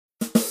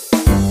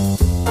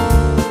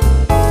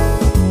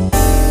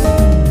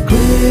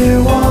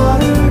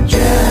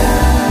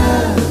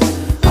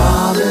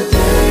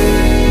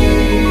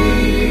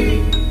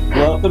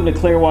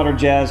Clearwater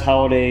Jazz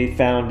Holiday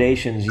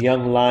Foundation's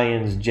Young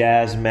Lions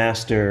Jazz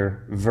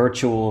Master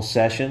virtual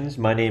sessions.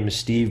 My name is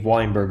Steve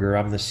Weinberger.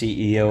 I'm the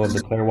CEO of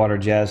the Clearwater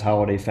Jazz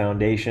Holiday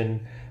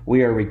Foundation.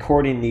 We are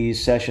recording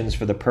these sessions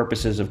for the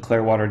purposes of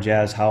Clearwater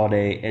Jazz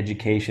Holiday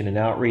education and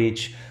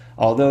outreach.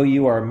 Although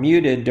you are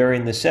muted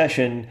during the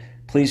session,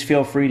 please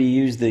feel free to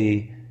use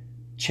the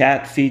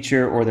chat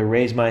feature or the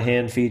raise my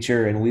hand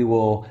feature, and we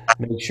will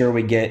make sure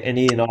we get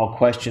any and all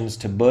questions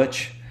to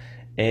Butch.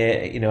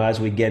 As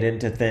we get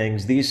into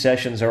things, these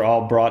sessions are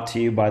all brought to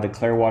you by the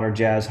Clearwater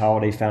Jazz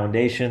Holiday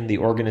Foundation, the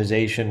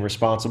organization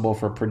responsible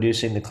for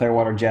producing the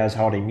Clearwater Jazz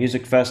Holiday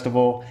Music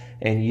Festival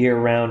and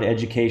year-round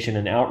education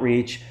and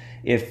outreach.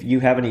 If you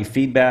have any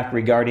feedback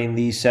regarding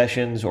these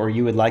sessions or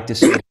you would like to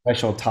see a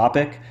special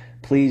topic,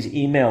 please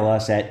email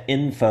us at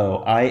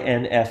info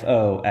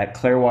at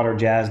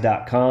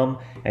clearwaterjazz.com,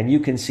 and you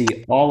can see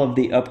all of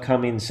the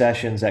upcoming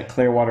sessions at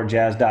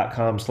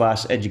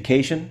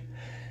clearwaterjazz.com/education.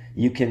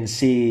 You can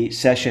see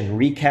session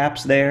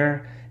recaps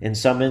there. In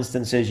some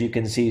instances, you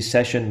can see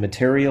session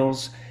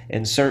materials,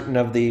 and certain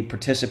of the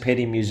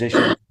participating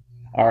musicians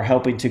are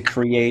helping to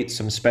create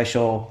some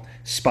special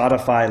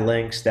Spotify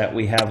links that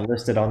we have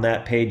listed on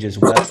that page as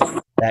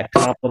well that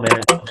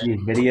complement these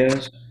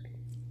videos.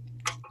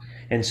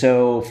 And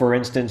so, for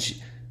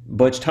instance,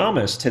 Butch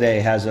Thomas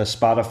today has a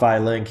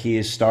Spotify link he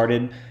has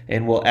started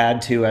and will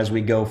add to as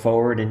we go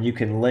forward, and you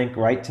can link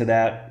right to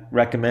that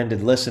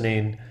recommended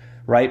listening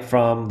right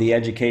from the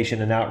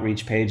education and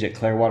outreach page at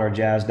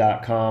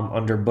clearwaterjazz.com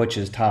under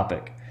Butch's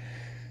topic.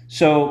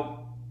 So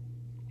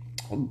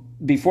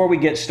before we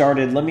get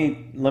started, let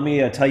me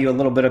tell you a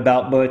little bit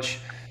about Butch.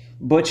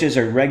 Butch is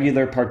a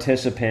regular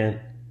participant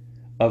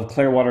of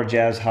Clearwater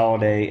Jazz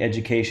Holiday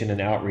Education and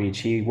Outreach.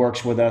 He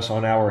works with us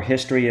on our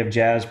History of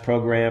Jazz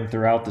program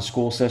throughout the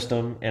school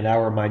system and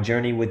our My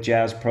Journey with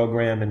Jazz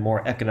program in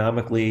more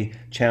economically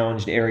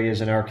challenged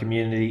areas in our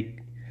community.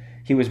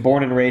 He was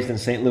born and raised in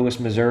St. Louis,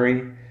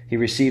 Missouri. He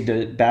received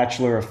a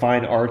Bachelor of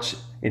Fine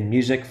Arts in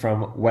Music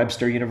from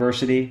Webster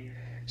University.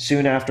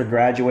 Soon after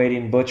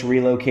graduating, Butch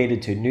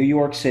relocated to New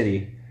York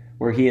City,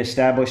 where he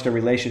established a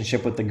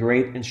relationship with the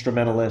great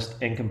instrumentalist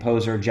and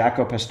composer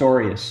Jaco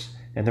Pastorius,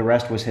 and the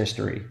rest was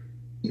history.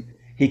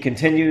 He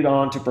continued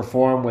on to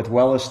perform with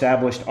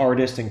well-established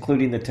artists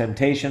including The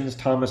Temptations,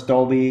 Thomas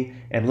Dolby,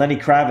 and Lenny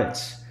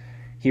Kravitz.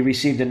 He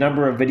received a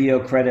number of video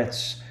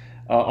credits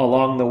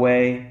along the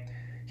way.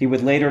 He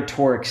would later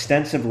tour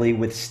extensively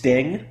with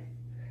Sting,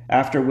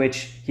 after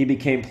which he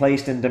became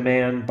placed in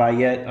demand by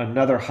yet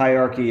another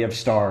hierarchy of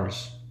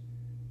stars.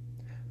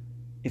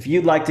 If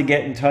you'd like to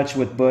get in touch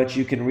with Butch,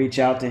 you can reach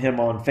out to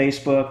him on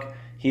Facebook.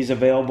 He's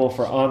available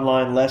for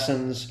online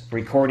lessons,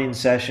 recording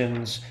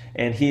sessions,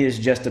 and he is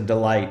just a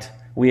delight.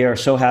 We are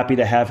so happy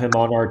to have him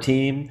on our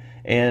team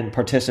and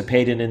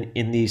participating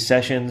in these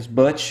sessions.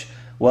 Butch,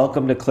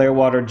 welcome to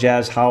Clearwater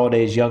Jazz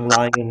Holiday's Young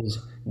Lions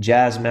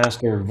Jazz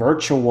Master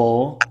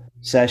virtual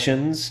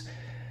sessions.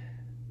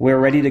 We're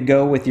ready to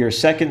go with your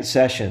second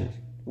session,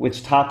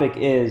 which topic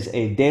is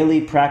a daily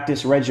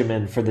practice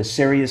regimen for the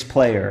serious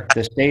player.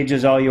 The stage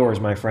is all yours,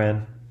 my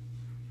friend.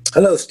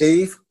 Hello,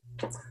 Steve.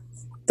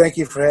 Thank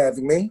you for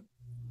having me.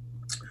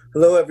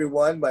 Hello,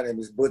 everyone. My name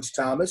is Butch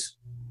Thomas.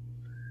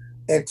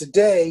 And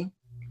today,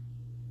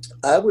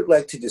 I would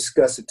like to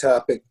discuss a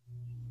topic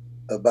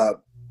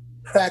about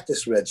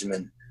practice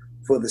regimen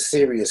for the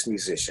serious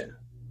musician.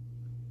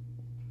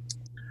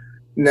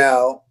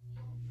 Now,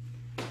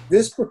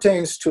 this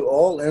pertains to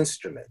all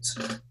instruments.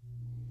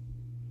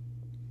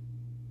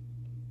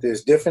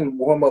 There's different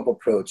warm-up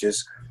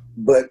approaches,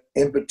 but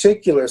in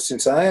particular,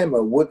 since I am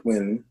a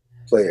woodwind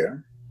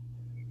player,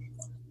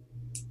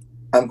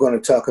 I'm going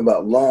to talk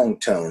about long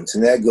tones,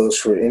 and that goes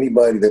for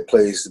anybody that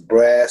plays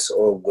brass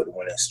or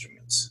woodwind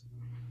instruments.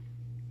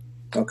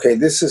 Okay,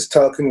 this is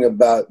talking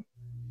about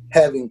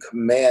having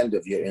command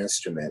of your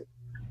instrument,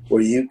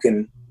 where you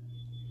can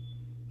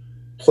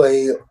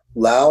play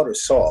loud or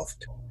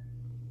soft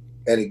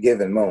at a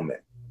given moment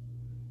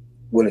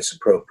when it's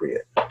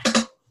appropriate.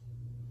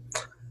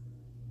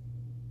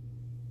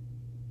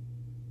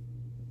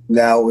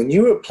 Now, when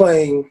you are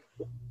playing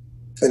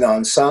in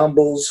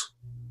ensembles,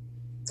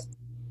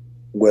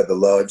 whether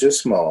large or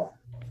small,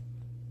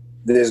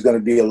 there's going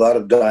to be a lot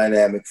of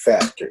dynamic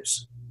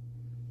factors.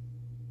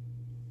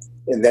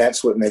 And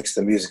that's what makes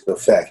the music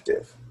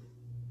effective.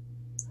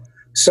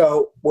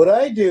 So what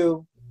I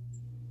do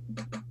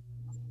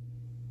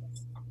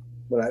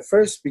when I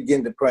first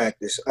begin to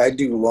practice, I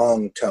do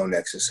long tone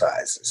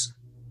exercises.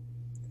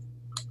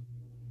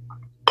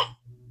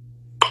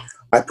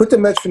 I put the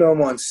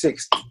metronome on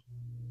 60.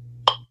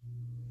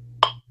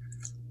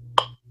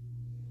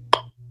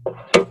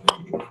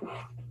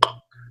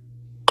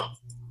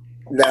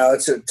 Now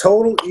it's a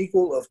total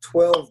equal of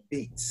 12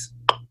 beats.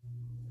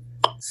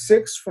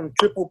 6 from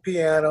triple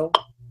piano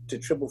to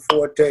triple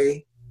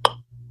forte,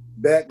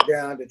 back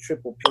down to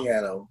triple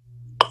piano,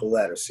 the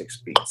latter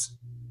 6 beats.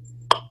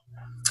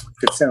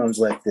 It sounds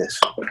like this.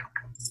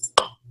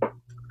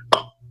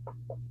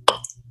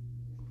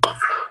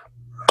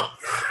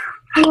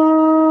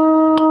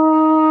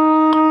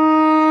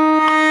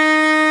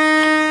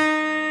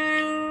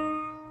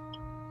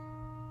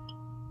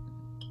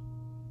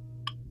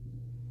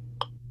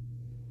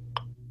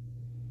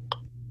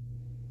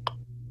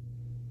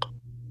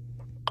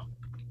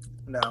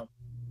 Now,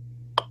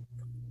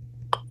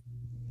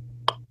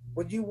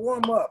 when you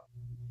warm up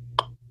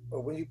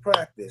or when you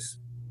practice,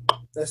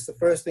 that's the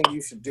first thing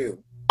you should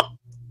do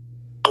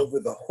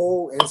over the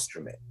whole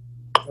instrument,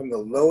 from the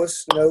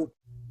lowest note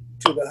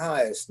to the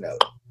highest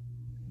note,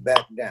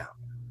 back down.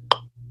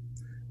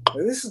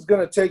 Now, this is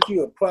going to take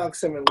you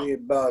approximately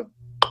about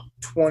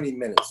 20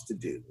 minutes to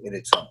do in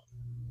its own.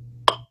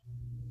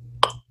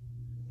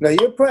 Now,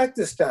 your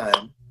practice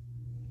time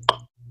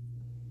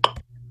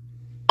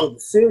for the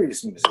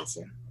serious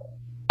musician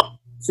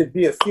should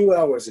be a few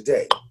hours a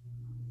day.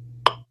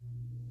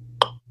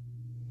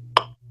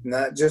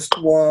 Not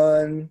just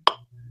one,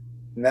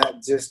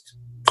 not just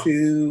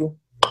two,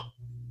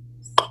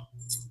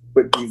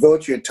 but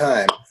devote your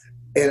time.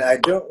 And I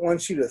don't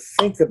want you to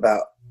think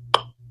about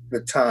the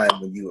time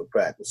when you were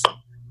practicing.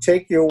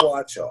 Take your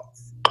watch off,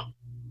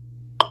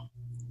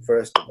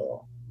 first of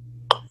all.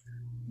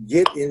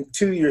 Get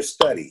into your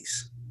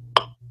studies.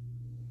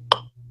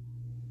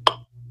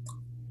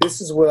 This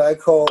is what I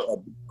call a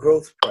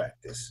growth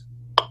practice.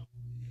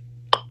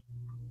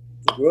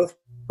 The growth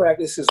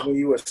practice is when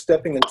you are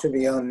stepping into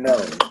the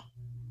unknown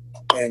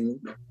and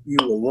you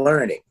are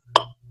learning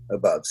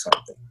about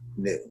something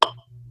new.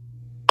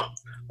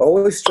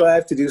 Always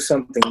strive to do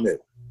something new.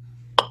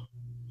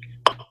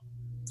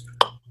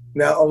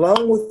 Now,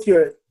 along with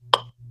your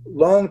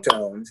long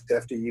tones,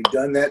 after you've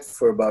done that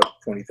for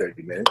about 20,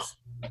 30 minutes,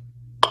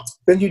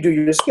 then you do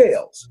your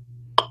scales.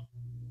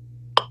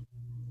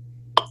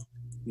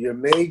 Your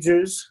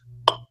majors,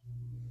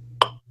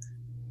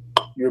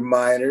 your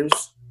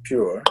minors,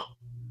 pure,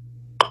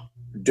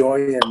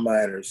 Dorian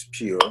minors,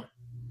 pure,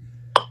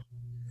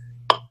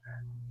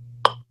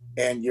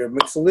 and your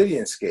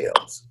Mixolydian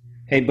scales.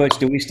 Hey, Butch,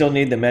 do we still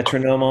need the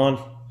metronome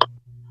on?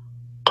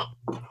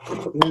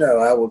 No,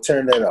 I will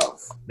turn that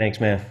off. Thanks,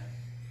 man.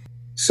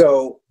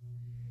 So,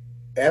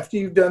 after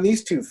you've done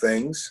these two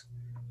things,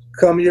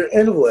 come your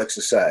interval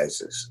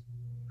exercises.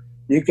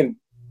 You can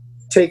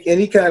take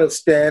any kind of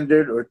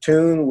standard or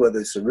tune, whether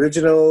it's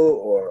original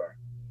or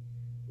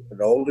an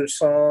older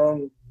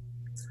song,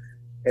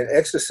 and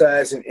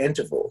exercise in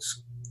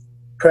intervals.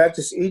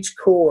 Practice each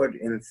chord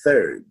in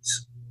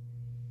thirds.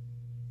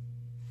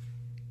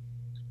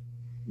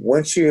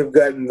 Once you have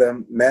gotten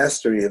the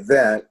mastery of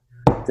that,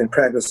 then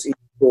practice each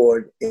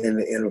chord in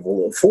the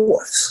interval of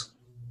fourths.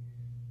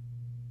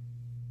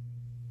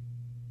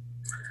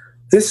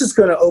 This is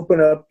going to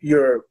open up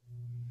your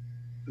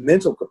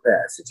mental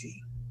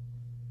capacity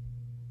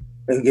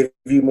and give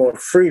you more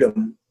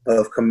freedom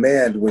of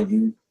command when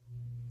you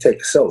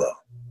take a solo.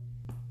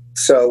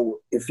 So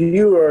if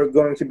you are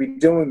going to be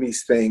doing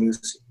these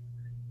things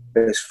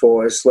as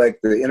far as like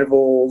the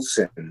intervals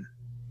and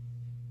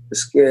the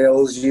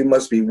scales, you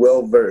must be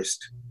well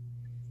versed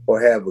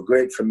or have a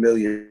great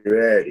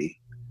familiarity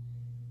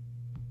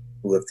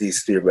with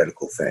these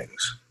theoretical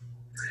things,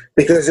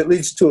 because it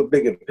leads to a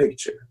bigger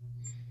picture.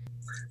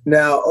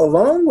 Now,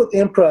 along with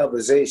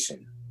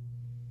improvisation,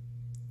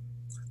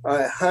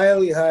 I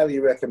highly, highly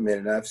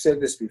recommend, and I've said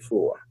this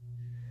before,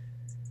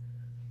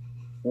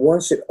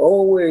 one should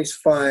always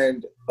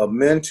find a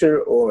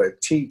mentor or a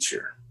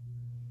teacher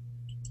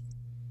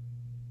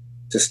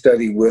to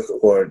study with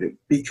or to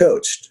be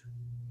coached.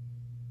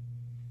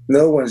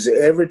 No one's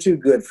ever too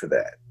good for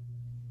that.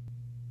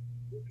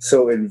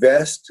 So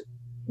invest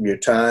your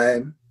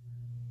time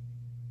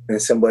in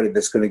somebody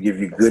that's going to give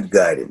you good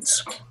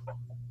guidance.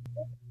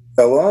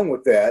 Along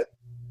with that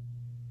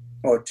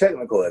are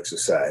technical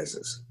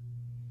exercises.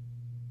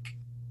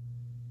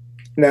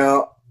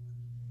 Now,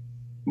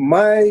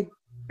 my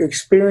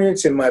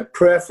experience and my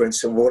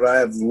preference and what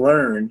I've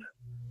learned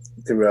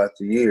throughout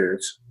the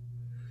years,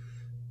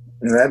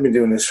 and I've been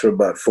doing this for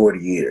about 40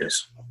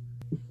 years,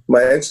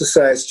 my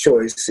exercise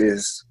choice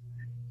is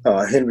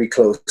Henry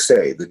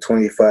Closet, the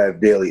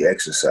 25 Daily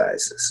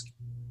Exercises.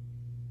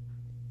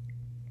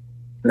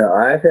 Now,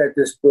 I've had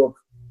this book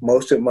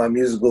most of my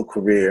musical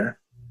career,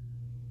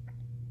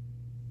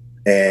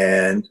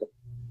 and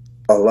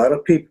a lot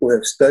of people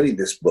have studied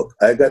this book.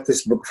 I got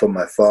this book from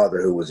my father,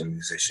 who was a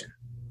musician.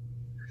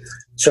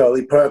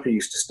 Charlie Parker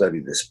used to study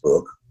this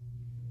book,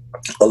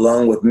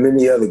 along with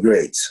many other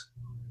greats.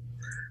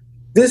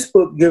 This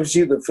book gives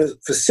you the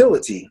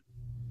facility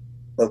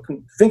of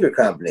finger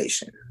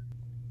combination,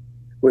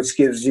 which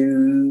gives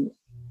you,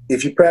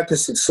 if you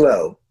practice it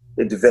slow,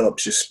 it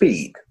develops your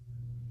speed.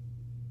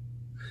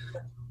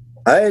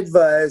 I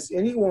advise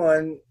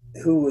anyone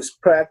who is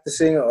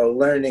practicing or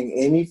learning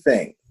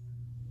anything,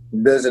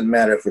 doesn't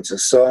matter if it's a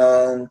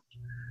song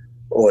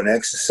or an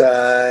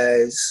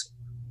exercise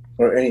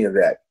or any of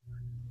that,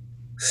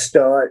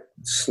 start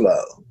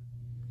slow.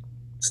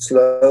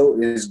 Slow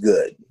is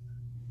good.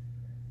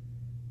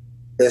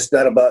 It's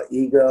not about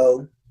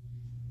ego.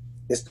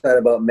 It's not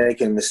about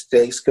making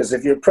mistakes, because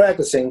if you're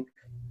practicing,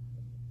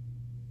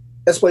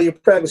 that's why you're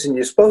practicing.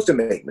 You're supposed to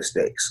make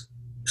mistakes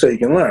so you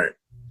can learn.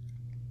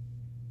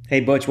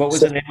 Hey, Butch, what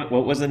was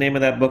the name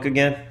of that book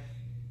again?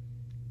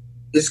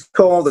 It's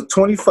called The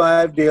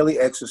 25 Daily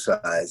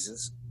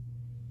Exercises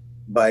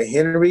by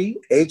Henry,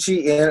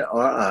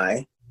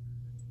 Henry,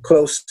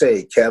 Close,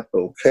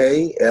 capital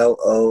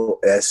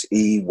Klose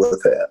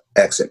with an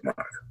accent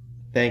mark.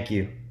 Thank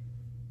you.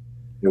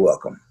 You're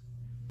welcome.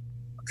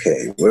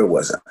 Okay, where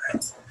was I?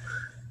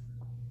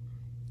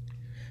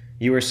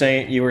 You were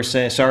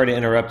saying, sorry to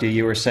interrupt you.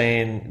 You were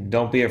saying,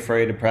 don't be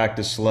afraid to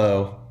practice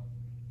slow.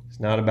 It's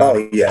not about.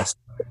 Oh, yes.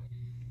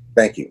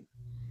 Thank you.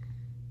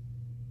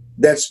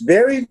 That's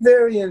very,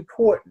 very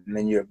important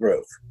in your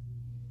growth.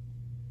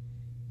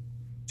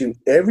 Do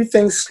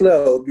everything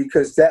slow,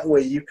 because that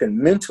way you can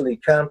mentally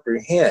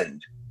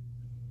comprehend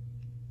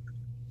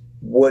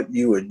what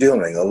you are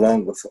doing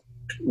along with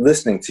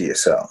listening to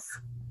yourself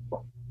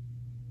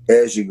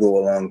as you go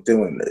along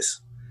doing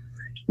this.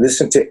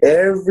 Listen to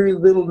every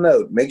little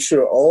note. Make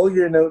sure all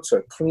your notes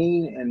are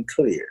clean and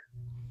clear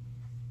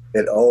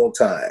at all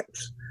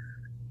times.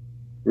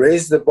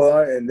 Raise the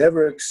bar and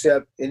never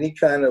accept any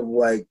kind of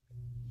like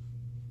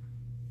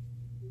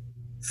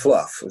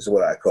fluff, is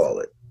what I call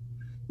it.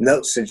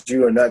 Notes that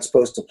you are not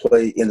supposed to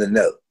play in the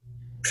note.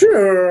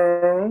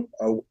 Sure.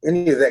 Or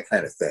any of that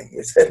kind of thing,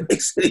 if that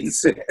makes any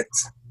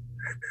sense.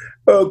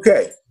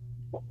 Okay.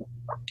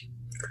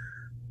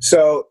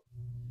 So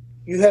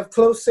you have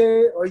Close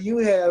or you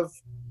have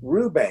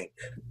Rubank.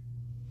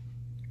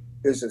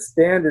 Is a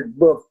standard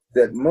book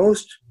that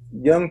most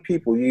young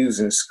people use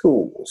in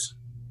schools.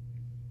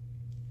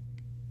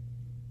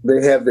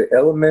 They have the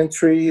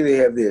elementary, they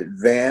have the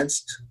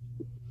advanced,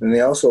 and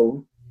they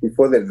also,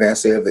 before the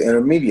advanced, they have the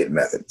intermediate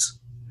methods,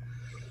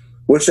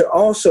 which are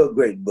also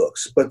great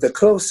books. But the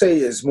Close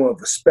is more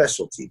of a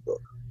specialty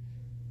book.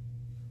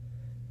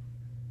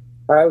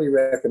 Highly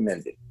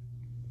recommended.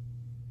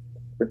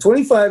 For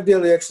 25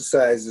 daily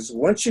exercises,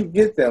 once you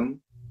get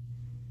them,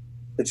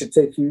 it should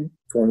take you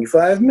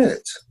 25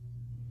 minutes.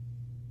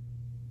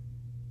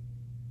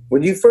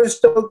 When you first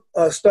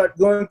start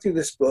going through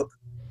this book,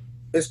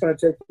 it's going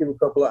to take you a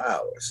couple of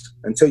hours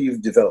until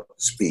you've developed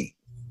the speed.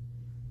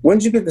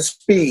 Once you get the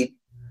speed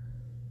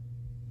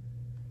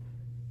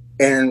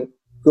and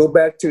go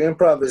back to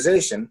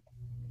improvisation,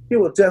 you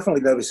will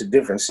definitely notice a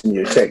difference in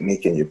your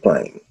technique and your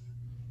playing.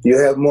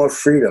 You'll have more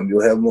freedom,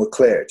 you'll have more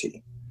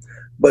clarity.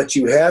 But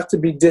you have to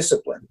be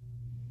disciplined,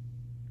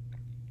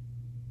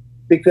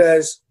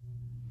 because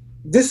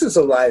this is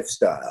a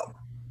lifestyle.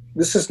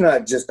 This is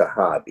not just a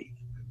hobby.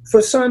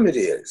 For some it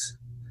is.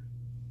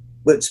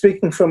 But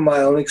speaking from my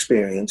own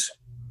experience,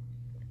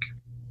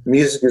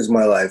 music is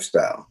my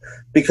lifestyle,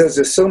 because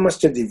there's so much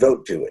to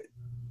devote to it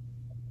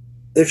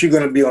if you're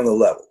going to be on the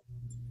level.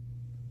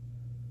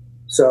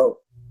 So,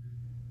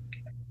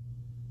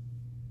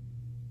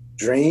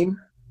 dream.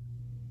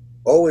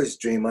 Always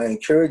dream. I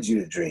encourage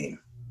you to dream.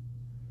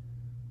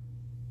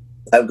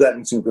 I've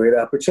gotten some great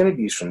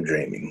opportunities from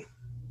dreaming,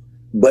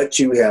 but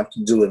you have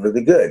to deliver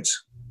the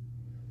goods,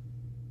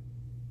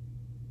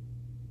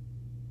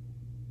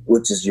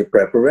 which is your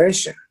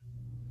preparation.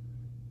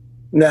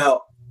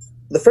 Now,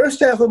 the first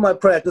half of my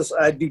practice,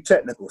 I do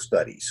technical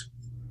studies.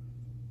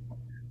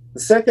 The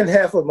second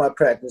half of my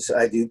practice,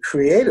 I do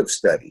creative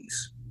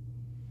studies,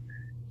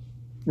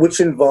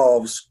 which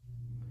involves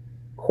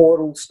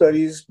chordal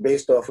studies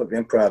based off of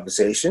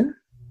improvisation,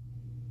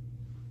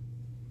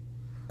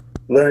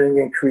 learning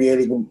and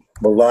creating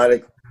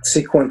melodic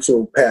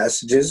sequential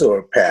passages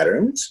or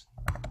patterns.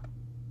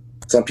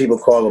 Some people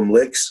call them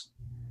licks.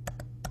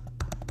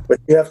 But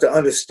you have to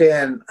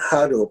understand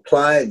how to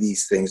apply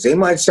these things. They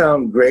might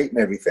sound great and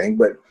everything,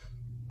 but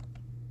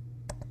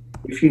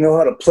if you know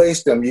how to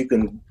place them, you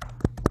can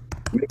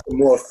make them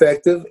more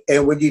effective.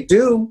 And when you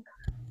do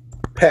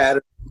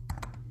pattern,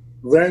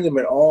 learn them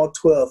in all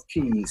 12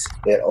 keys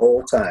at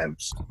all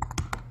times.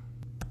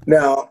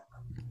 Now,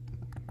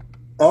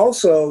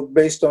 also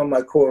based on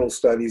my choral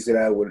studies that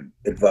I would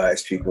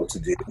advise people to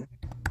do,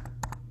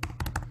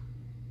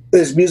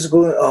 is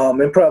musical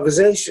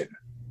improvisation.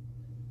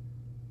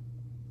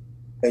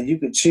 And you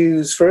could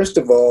choose, first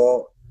of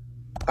all,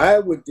 I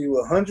would do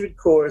 100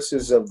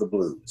 choruses of the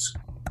blues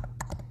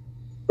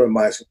for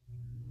my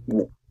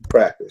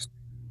practice.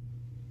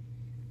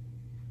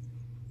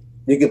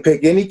 You can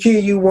pick any key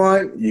you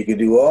want. You can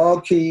do all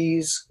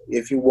keys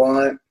if you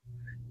want,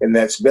 and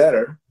that's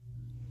better.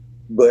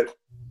 But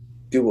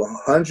do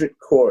 100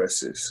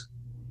 choruses.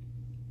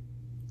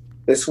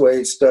 This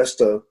way it starts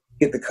to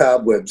get the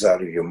cobwebs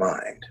out of your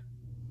mind.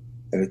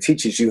 And it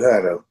teaches you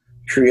how to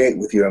create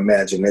with your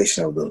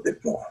imagination a little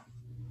bit more.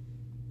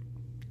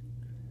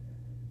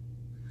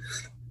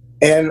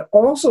 And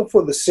also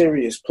for the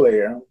serious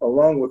player,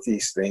 along with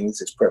these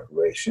things, is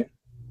preparation.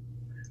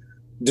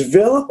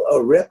 Develop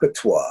a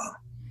repertoire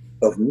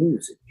of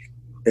music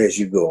as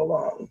you go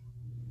along.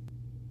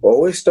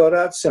 Always start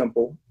out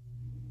simple.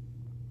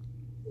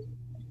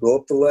 Go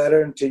up the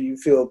ladder until you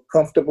feel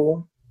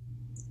comfortable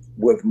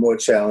with more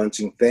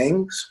challenging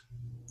things,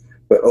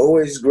 but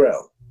always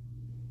grow.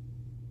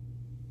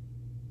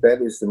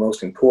 That is the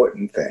most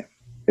important thing,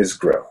 is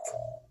growth.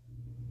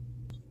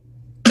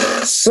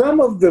 Some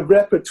of the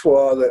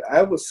repertoire that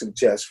I would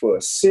suggest for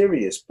a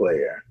serious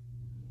player,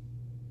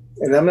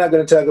 and I'm not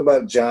going to talk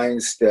about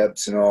giant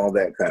steps and all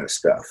that kind of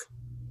stuff.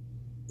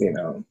 You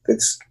know,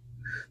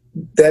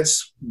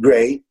 that's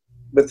great,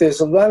 but there's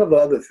a lot of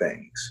other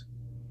things.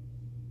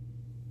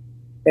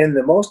 And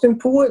the most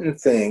important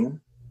thing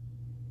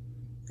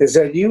is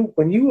that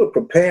when you are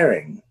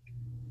preparing,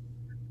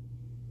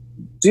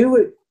 do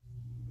it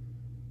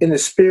in the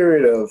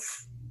spirit of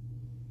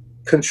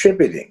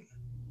contributing,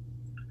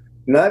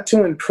 not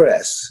to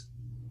impress,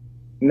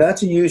 not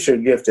to use your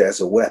gift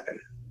as a weapon,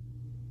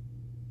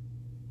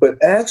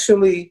 but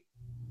actually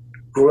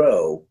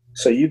grow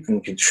so you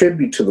can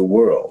contribute to the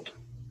world.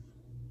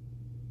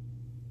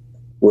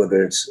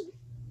 Whether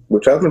we're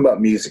talking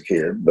about music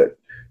here, but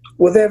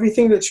with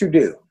everything that you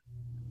do,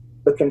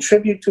 but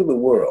contribute to the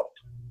world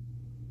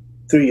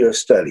through your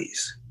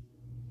studies.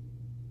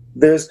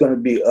 There's going to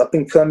be up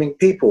and coming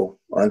people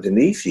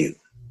underneath you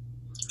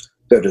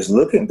that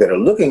are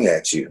looking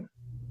at you,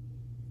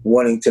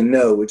 wanting to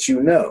know what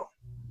you know.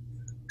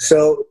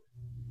 So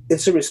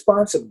it's a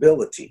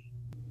responsibility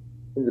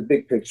in the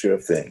big picture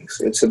of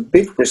things. It's a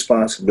big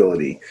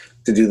responsibility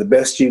to do the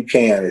best you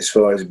can as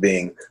far as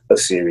being a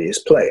serious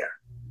player.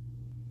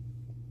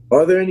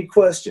 Are there any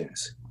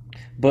questions?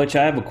 Butch,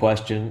 I have a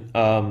question.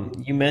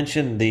 You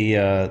mentioned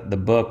the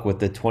book with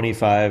the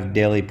 25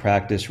 daily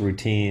practice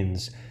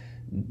routines.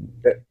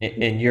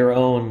 In your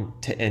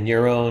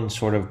own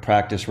sort of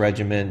practice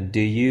regimen, do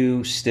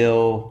you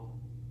still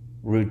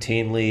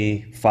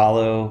routinely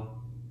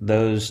follow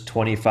those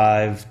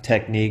 25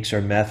 techniques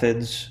or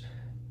methods?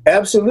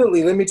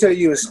 Absolutely. Let me tell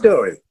you a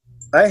story.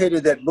 I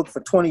hated that book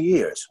for 20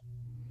 years.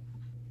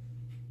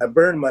 I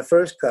burned my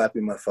first copy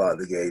my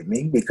father gave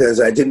me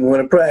because I didn't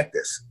want to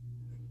practice.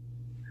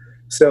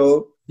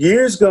 So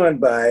years gone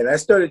by, and I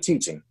started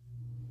teaching.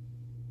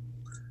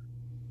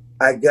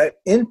 I got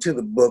into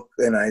the book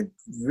and I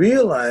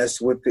realized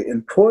what the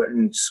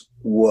importance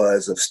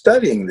was of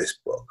studying this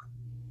book.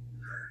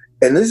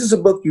 And this is a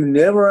book you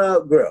never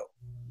outgrow.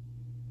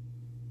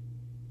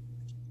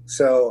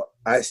 So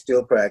I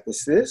still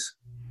practice this.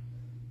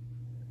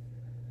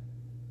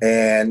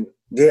 And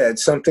yeah,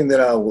 it's something that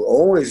I will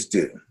always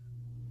do.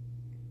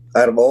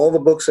 Out of all the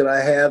books that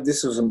I have,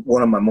 this is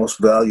one of my most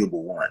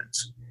valuable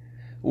ones.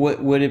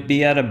 Would it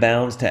be out of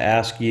bounds to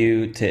ask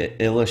you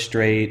to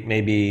illustrate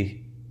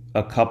maybe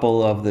a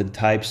couple of the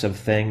types of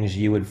things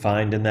you would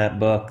find in that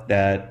book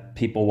that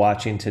people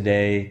watching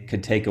today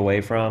could take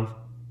away from?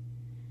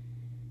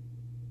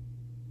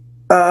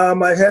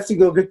 I'd have to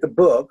go get the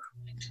book.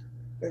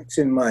 It's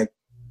in my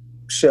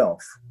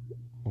shelf.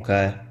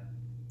 Okay.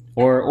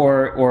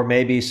 Or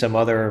maybe some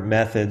other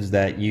methods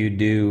that you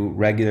do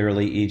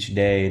regularly each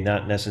day,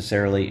 not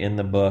necessarily in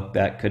the book,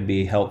 that could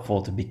be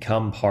helpful to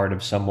become part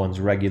of someone's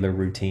regular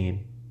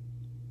routine.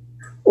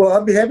 Well,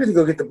 I'll be happy to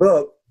go get the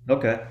book.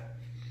 Okay.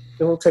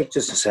 It will take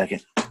just a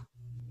second.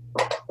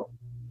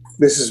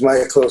 This is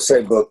my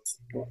close-up book.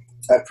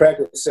 I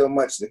practiced so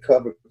much the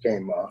cover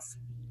came off,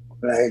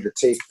 and I had to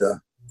tape the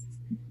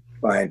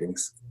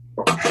bindings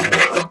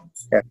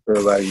after a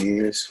lot of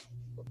years.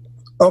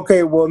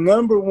 Okay, well,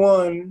 number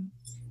one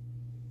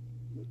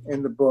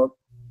in the book,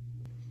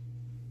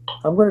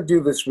 I'm going to do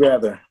this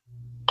rather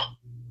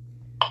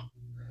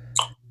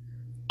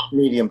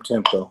medium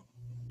tempo.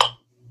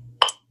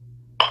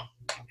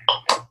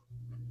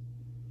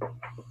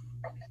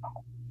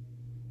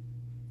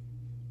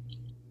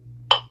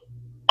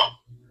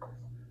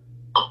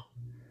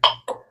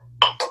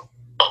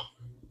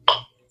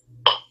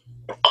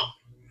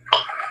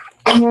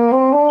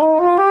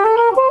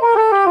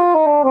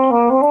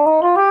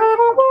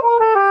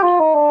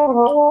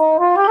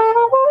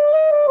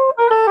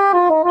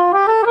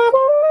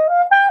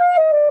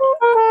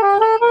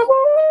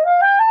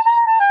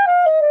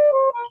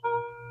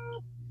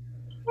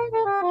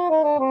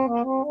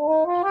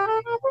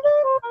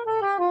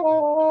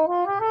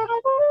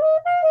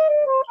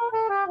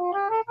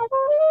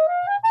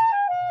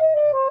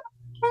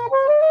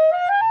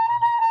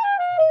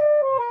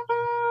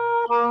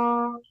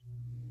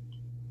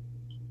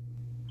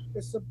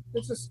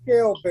 It's a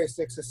scale-based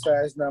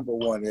exercise. Number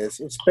one is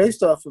it's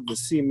based off of the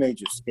C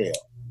major scale.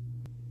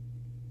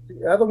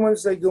 The other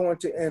ones, they go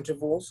into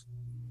intervals,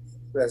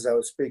 as I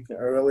was speaking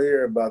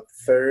earlier about the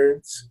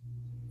thirds.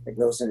 It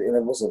goes into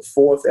intervals of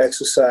fourth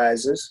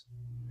exercises.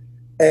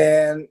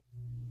 And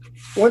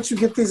once you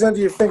get these under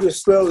your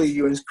fingers slowly,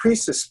 you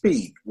increase the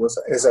speed,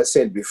 as I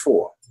said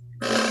before.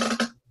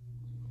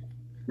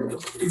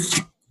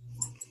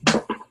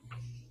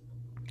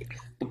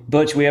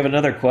 Butch, we have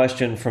another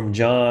question from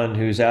John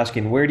who's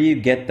asking, where do you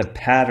get the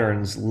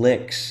patterns,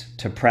 licks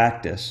to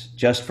practice?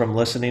 Just from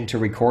listening to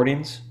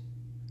recordings?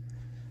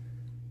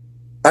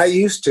 I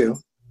used to.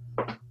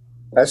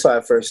 That's how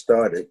I first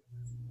started.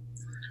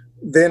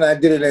 Then I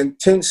did an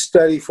intense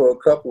study for a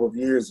couple of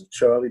years of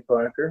Charlie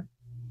Parker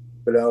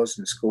when I was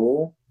in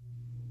school.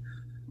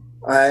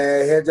 I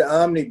had the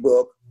Omni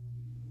book,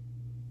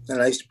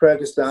 and I used to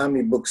practice the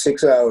Omni book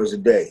 6 hours a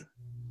day.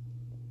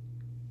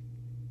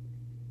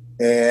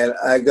 And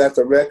I got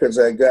the records.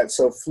 I got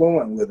so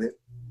fluent with it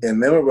and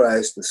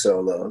memorized the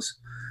solos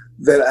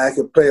that I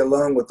could play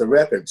along with the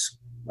records.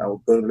 I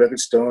would go to the record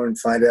store and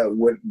find out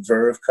what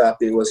Verve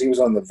copy it was. He was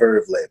on the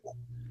Verve label.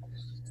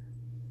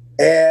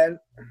 And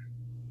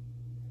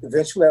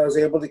eventually I was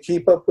able to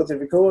keep up with the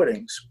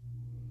recordings.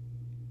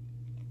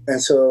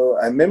 And so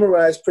I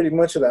memorized pretty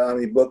much of the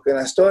Omni book, and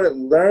I started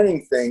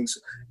learning things,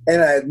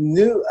 and I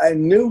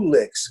knew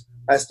licks.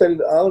 I studied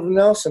the Oliver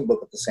Nelson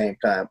book at the same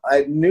time.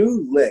 I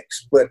knew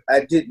licks, but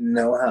I didn't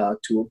know how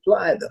to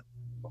apply them.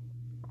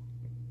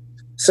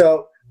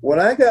 So when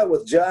I got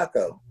with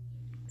Jaco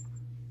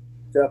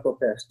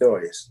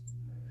Pastorius,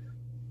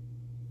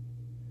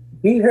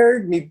 he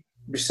heard me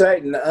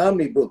reciting the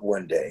Omni book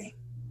one day,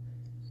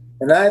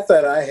 and I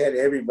thought I had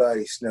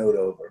everybody snowed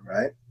over,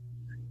 right?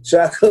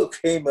 Jaco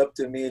came up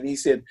to me and he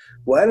said,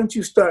 "Why don't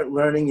you start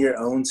learning your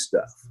own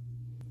stuff?"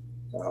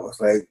 I was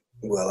like,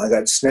 well, I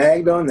got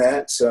snagged on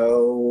that,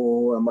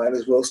 so I might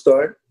as well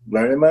start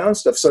learning my own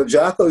stuff. So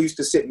Jaco used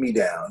to sit me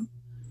down.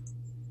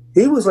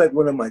 He was like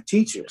one of my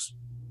teachers.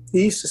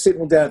 He used to sit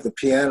me down at the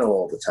piano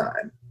all the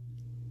time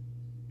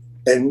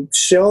and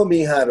show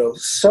me how to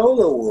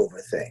solo over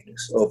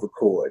things, over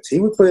chords. He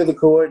would play the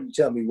chord and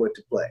tell me what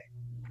to play.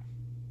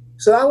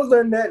 So I was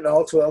learning that in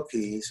all 12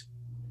 keys.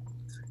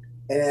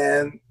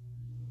 And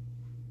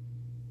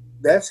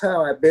that's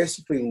how I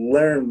basically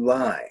learned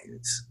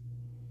lines.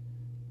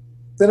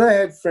 Then I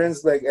had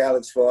friends like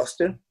Alex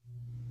Foster,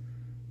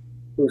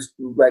 who's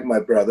like my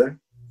brother.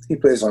 He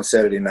plays on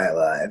Saturday Night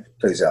Live,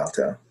 plays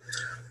alto.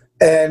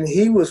 And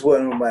he was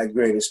one of my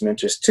greatest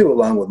mentors too,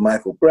 along with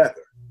Michael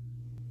Brecker.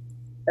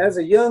 As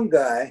a young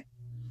guy,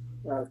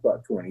 I was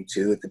about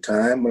 22 at the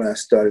time when I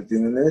started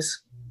doing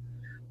this.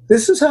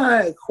 This is how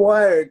I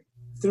acquired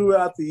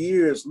throughout the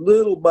years,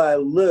 little by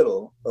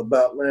little,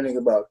 about learning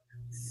about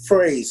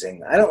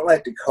phrasing. I don't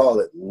like to call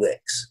it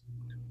licks.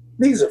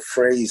 These are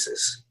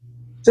phrases,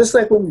 just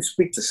like when you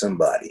speak to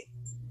somebody.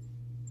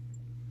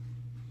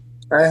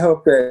 I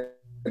hope that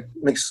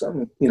makes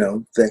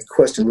that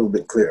question a little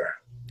bit clearer.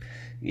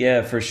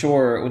 Yeah, for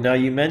sure. Now,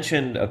 you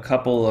mentioned a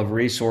couple of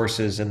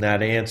resources in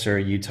that answer.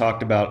 You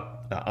talked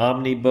about the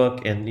Omni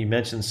book, and you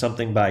mentioned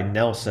something by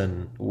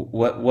Nelson.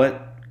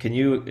 What can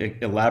you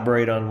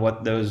elaborate on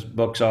what those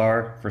books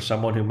are for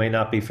someone who may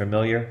not be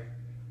familiar?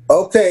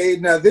 Okay,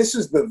 now this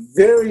is the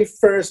very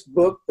first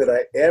book that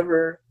I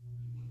ever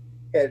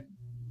had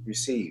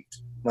received.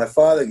 My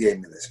father gave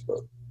me this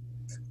book.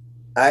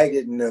 I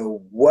didn't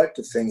know what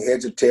to think,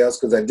 heads or tails,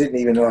 because I didn't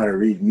even know how to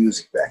read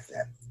music back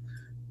then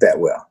that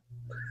well.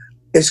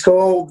 It's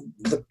called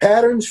The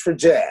Patterns for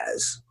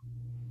Jazz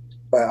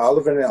by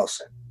Oliver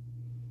Nelson.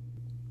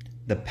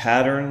 The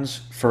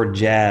Patterns for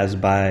Jazz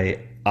by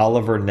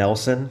Oliver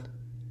Nelson?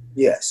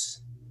 Yes.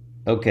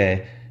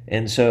 Okay.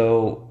 And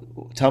so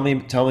tell me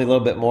a little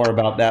bit more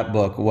about that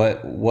book.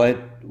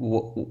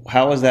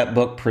 How is that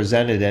book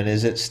presented, and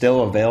is it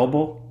still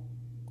available?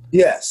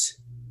 Yes.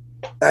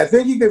 I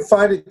think you can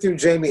find it through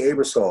Jamie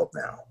Aebersold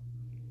now.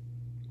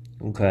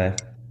 Okay.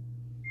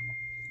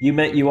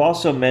 You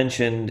also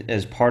mentioned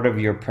as part of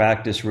your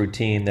practice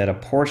routine that a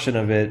portion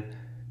of it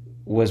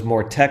was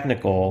more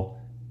technical,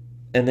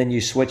 and then you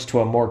switched to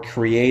a more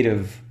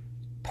creative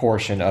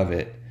portion of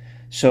it.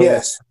 So,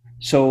 Yes.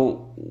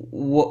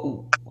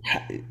 what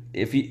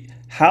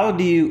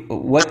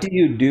do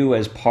you do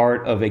as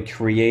part of a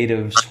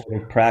creative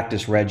sort of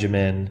practice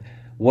regimen?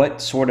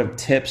 What sort of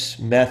tips,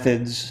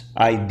 methods,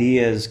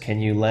 ideas can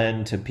you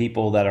lend to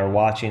people that are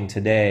watching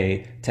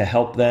today to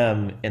help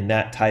them in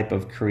that type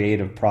of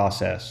creative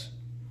process?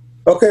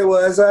 Okay,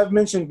 well, as I've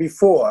mentioned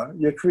before,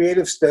 your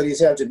creative studies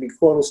have to be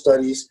chordal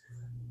studies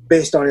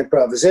based on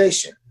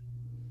improvisation.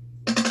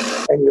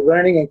 And you're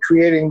learning and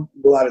creating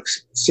a lot of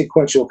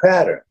sequential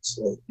patterns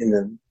in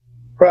the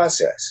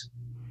process.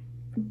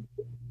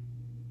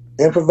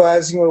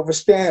 Improvising over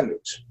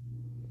standards.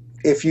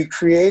 If you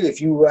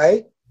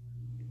write,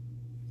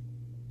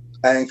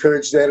 I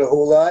encourage that a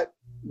whole lot.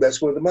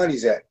 That's where the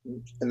money's at,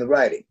 in the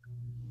writing,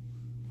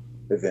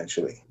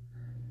 eventually.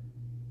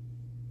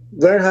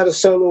 Learn how to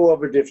solo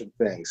over different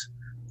things.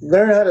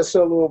 Learn how to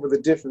solo over the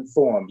different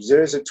forms.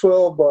 There's a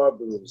 12-bar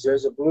blues.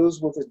 There's a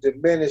blues with a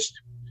diminished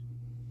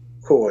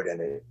chord in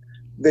it.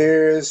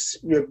 There's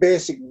your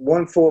basic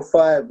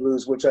 1-4-5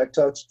 blues, which I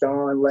touched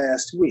on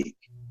last week.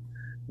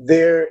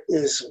 There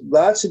is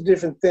lots of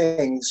different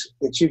things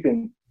that you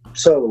can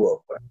solo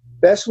over.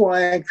 That's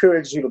why I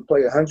encourage you to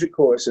play 100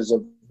 courses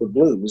of the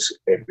blues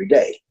every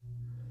day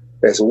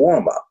as a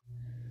warm-up.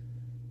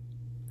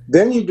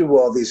 Then you do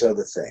all these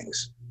other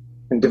things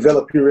and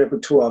develop your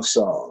repertoire of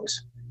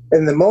songs.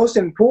 And the most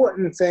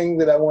important thing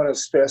that I want to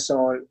stress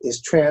on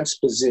is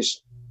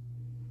transposition.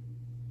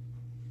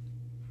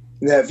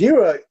 Now, if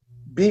you're a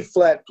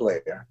B-flat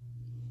player,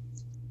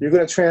 you're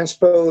going to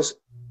transpose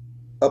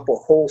up a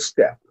whole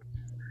step.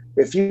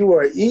 If you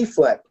are an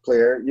E-flat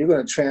player, you're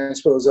going to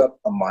transpose up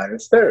a minor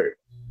third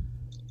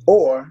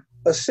or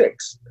a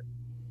sixth.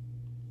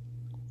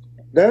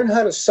 Learn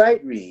how to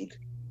sight read.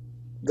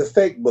 The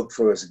fake book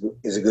for us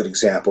is a good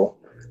example.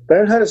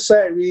 Learn how to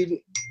sight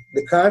read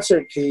the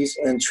concert keys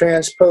and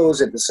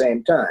transpose at the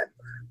same time.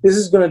 This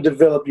is going to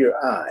develop your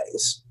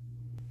eyes.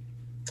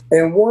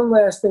 And one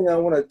last thing I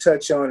want to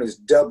touch on is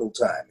double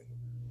timing.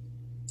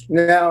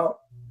 Now,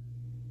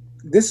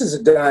 this is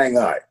a dying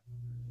art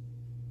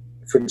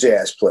for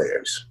jazz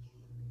players.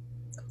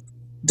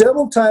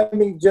 Double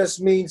timing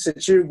just means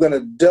that you're going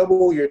to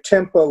double your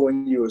tempo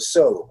when you're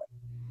soloing.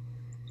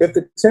 If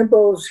the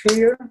tempo's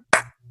here,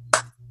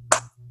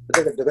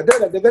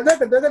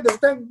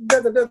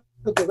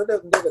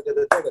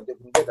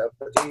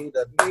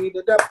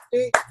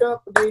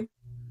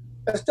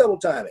 that's double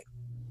timing,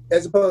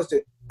 as opposed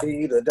to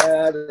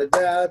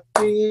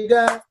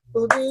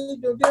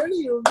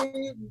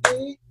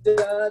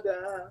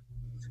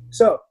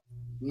so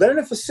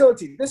learning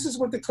facility. This is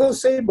what the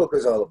Closey book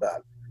is all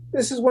about.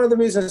 This is one of the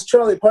reasons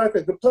Charlie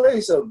Parker could play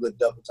so good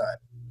double time,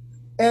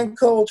 and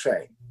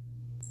Coltrane.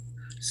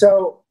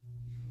 So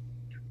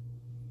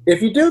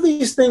if you do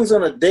these things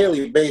on a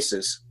daily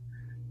basis,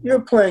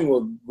 your playing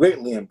will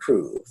greatly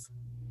improve.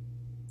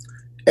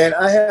 And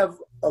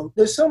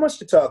there's so much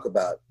to talk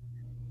about.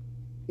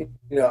 You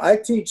know, I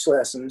teach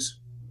lessons,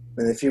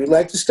 and if you would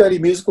like to study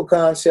musical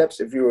concepts,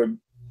 if you're a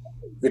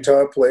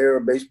guitar player or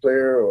bass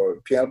player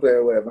or piano player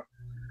or whatever,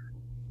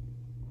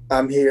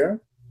 I'm here.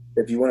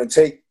 If you want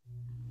to take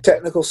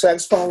technical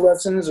saxophone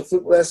lessons or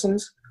flute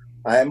lessons,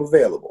 I am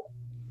available.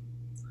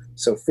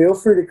 So feel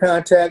free to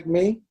contact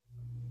me,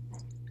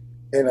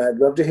 and I'd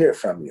love to hear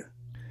from you.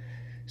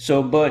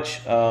 So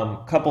Butch,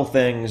 couple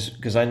things,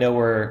 because I know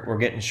we're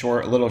getting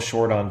a little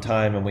short on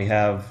time, and we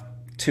have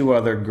two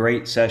other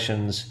great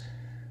sessions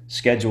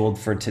scheduled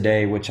for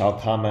today, which I'll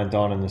comment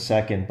on in a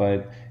second.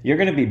 But you're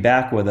going to be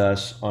back with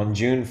us on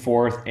June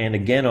 4th and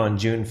again on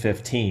June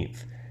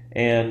 15th.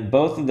 And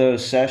both of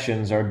those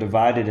sessions are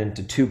divided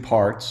into two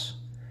parts,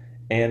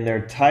 and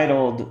they're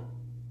titled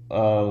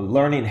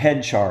Learning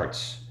Head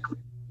Charts,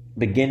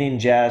 Beginning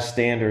Jazz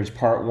Standards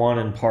Part 1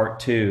 and Part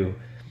 2.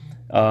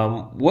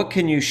 What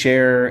can you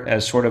share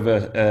as sort of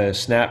a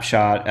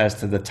snapshot as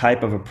to the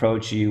type of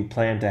approach you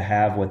plan to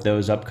have with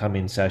those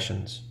upcoming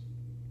sessions?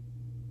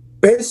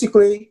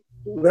 Basically,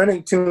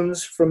 learning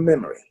tunes from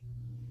memory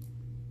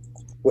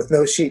with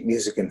no sheet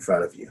music in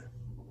front of you.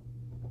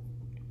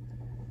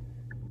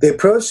 The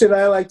approach that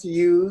I like to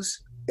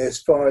use as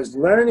far as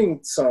learning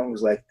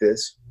songs like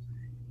this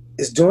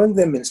is doing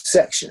them in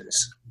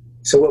sections.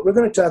 So what we're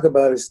going to talk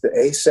about is the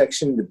A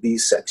section, the B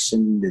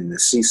section, and the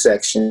C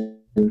section,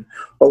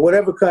 or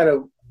whatever kind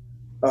of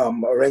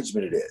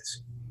arrangement it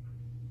is.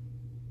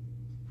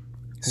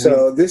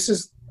 So this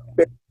is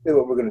basically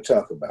what we're going to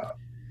talk about.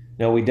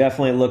 No, we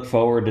definitely look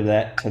forward to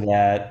that.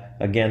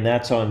 Again,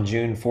 that's on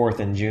June 4th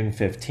and June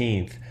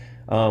 15th.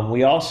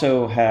 We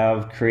also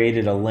have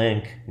created a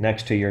link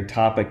next to your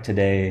topic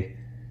today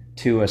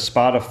to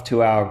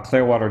our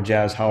Clearwater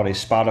Jazz Holiday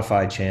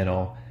Spotify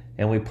channel,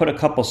 and we put a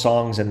couple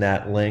songs in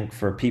that link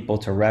for people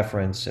to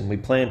reference, and we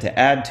plan to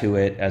add to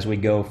it as we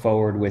go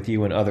forward with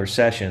you in other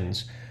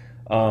sessions.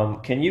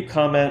 Can you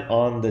comment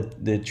on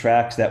the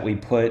tracks that we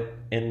put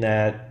in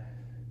that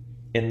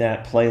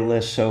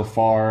playlist so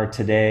far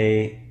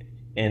today,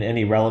 and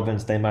any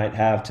relevance they might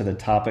have to the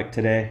topic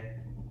today?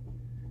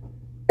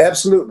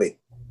 Absolutely.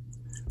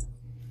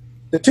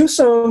 The two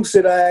songs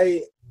that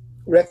I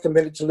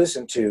recommended to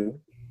listen to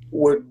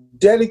were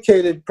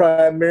dedicated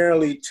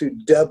primarily to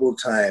double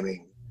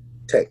timing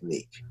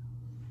technique.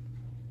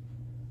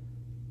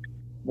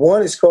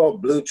 One is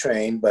called Blue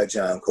Train by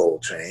John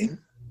Coltrane,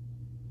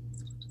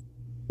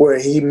 where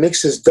he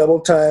mixes double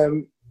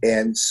time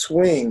and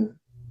swing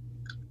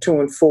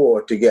 2 and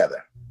 4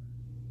 together.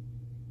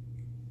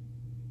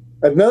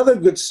 Another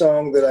good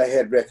song that I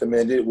had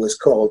recommended was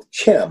called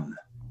Kim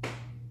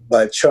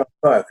by Charlie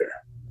Parker.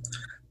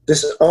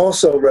 This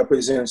also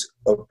represents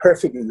a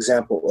perfect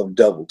example of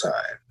double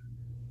time.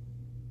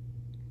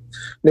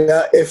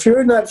 Now, if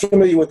you're not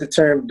familiar with the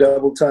term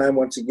double time,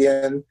 once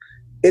again,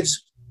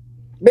 it's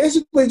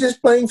basically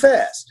just playing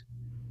fast,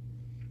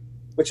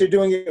 but you're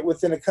doing it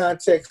within a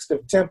context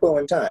of tempo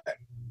and time.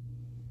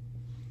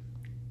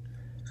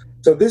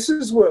 So this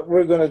is what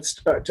we're going to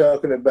start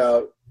talking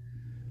about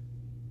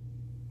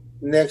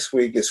next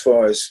week, as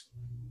far as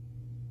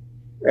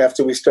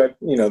after we start,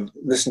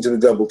 listen to the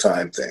double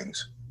time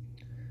things.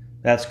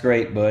 That's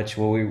great, Butch.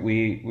 Well,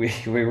 we're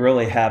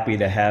really happy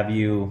to have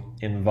you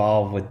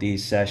involved with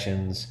these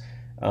sessions.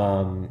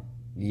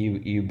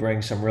 You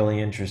bring some really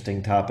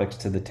interesting topics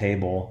to the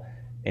table,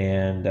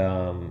 and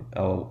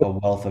a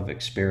wealth of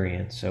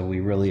experience. So we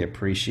really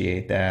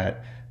appreciate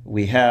that.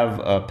 We have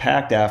a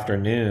packed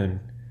afternoon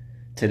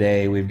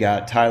today. We've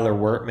got Tyler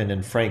Wertman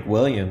and Frank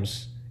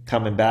Williams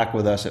coming back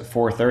with us at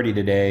 4:30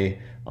 today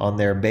on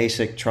their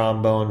Basic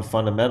Trombone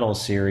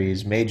Fundamentals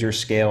series. Major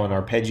scale and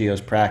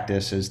arpeggios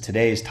practice is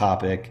today's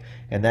topic,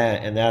 and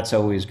that's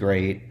always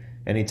great.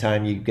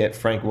 Anytime you get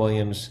Frank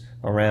Williams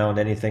around,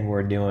 anything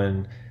we're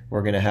doing,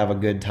 we're going to have a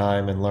good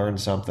time and learn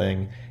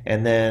something.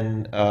 And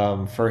then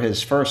for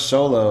his first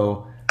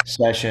solo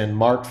session,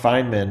 Mark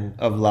Feynman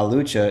of La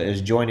Lucha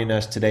is joining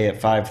us today at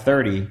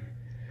 5:30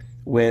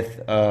 with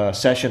a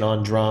session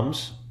on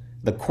drums,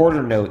 the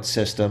quarter note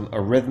system,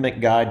 a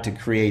rhythmic guide to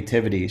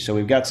creativity. So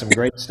we've got some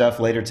great stuff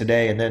later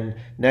today. And then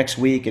next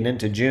week and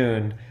into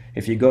June,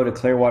 if you go to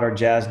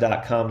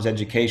clearwaterjazz.com's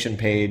education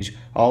page,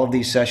 all of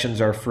these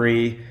sessions are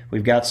free.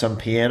 We've got some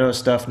piano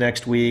stuff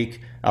next week.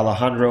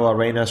 Alejandro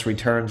Arenas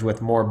returns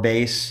with more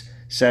bass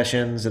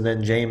sessions, and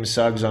then James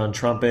Suggs on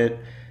trumpet,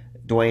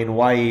 Dwayne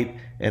White,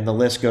 and the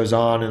list goes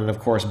on. And of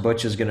course,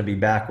 Butch is going to be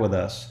back with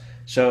us.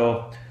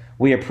 So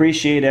we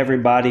appreciate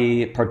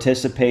everybody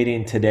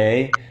participating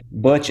today.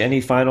 Butch,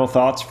 any final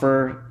thoughts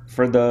for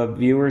the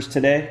viewers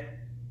today?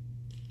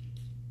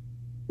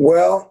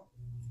 Well,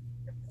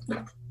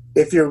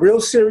 if you're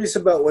real serious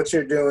about what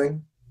you're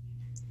doing,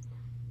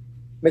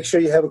 make sure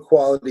you have a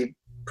quality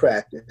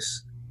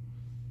practice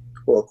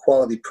or a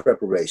quality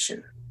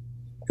preparation,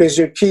 because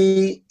your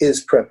key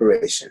is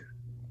preparation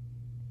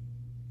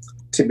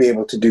to be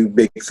able to do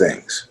big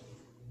things.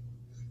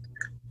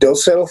 Don't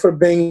settle for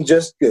being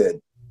just good.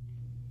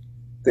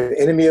 The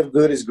enemy of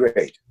good is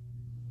great.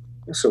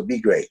 So be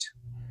great.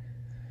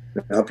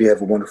 I hope you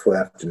have a wonderful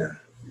afternoon.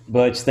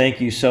 Butch, thank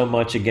you so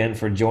much again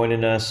for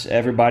joining us.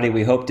 Everybody,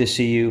 we hope to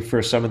see you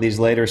for some of these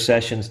later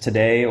sessions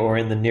today or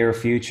in the near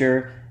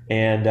future.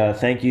 And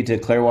thank you to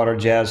Clearwater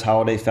Jazz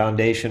Holiday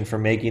Foundation for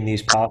making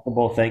these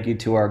possible. Thank you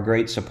to our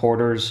great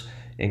supporters,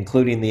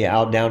 including the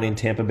Al Downing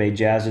Tampa Bay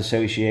Jazz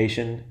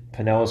Association,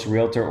 Pinellas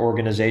Realtor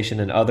Organization,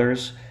 and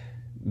others.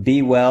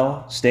 Be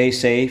well, stay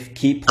safe,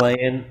 keep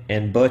playing,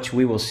 and Butch,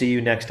 we will see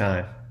you next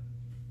time.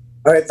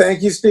 All right,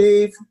 thank you,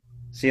 Steve.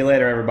 See you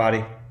later,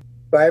 everybody.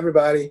 Bye,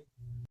 everybody.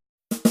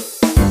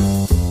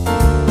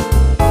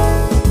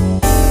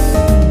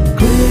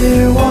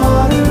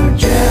 Clearwater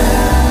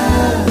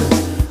Jazz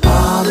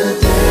Holiday.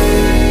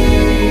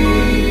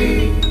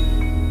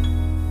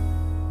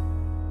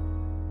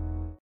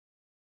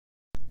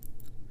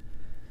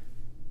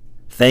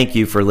 Thank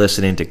you for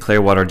listening to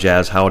Clearwater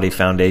Jazz Holiday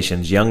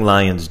Foundation's Young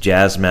Lions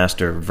Jazz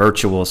Master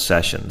Virtual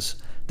Sessions.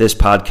 This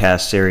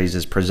podcast series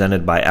is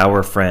presented by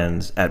our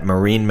friends at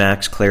Marine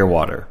Max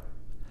Clearwater.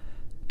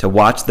 To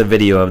watch the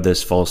video of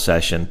this full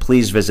session,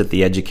 please visit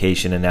the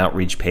Education and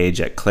Outreach page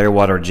at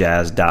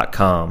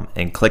clearwaterjazz.com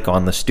and click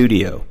on the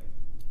studio.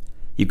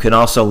 You can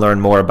also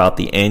learn more about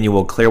the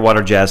annual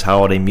Clearwater Jazz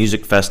Holiday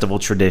Music Festival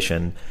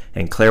tradition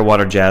and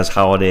Clearwater Jazz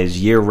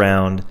Holiday's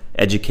year-round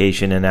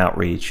education and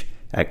outreach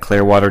at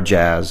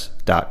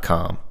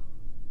clearwaterjazz.com.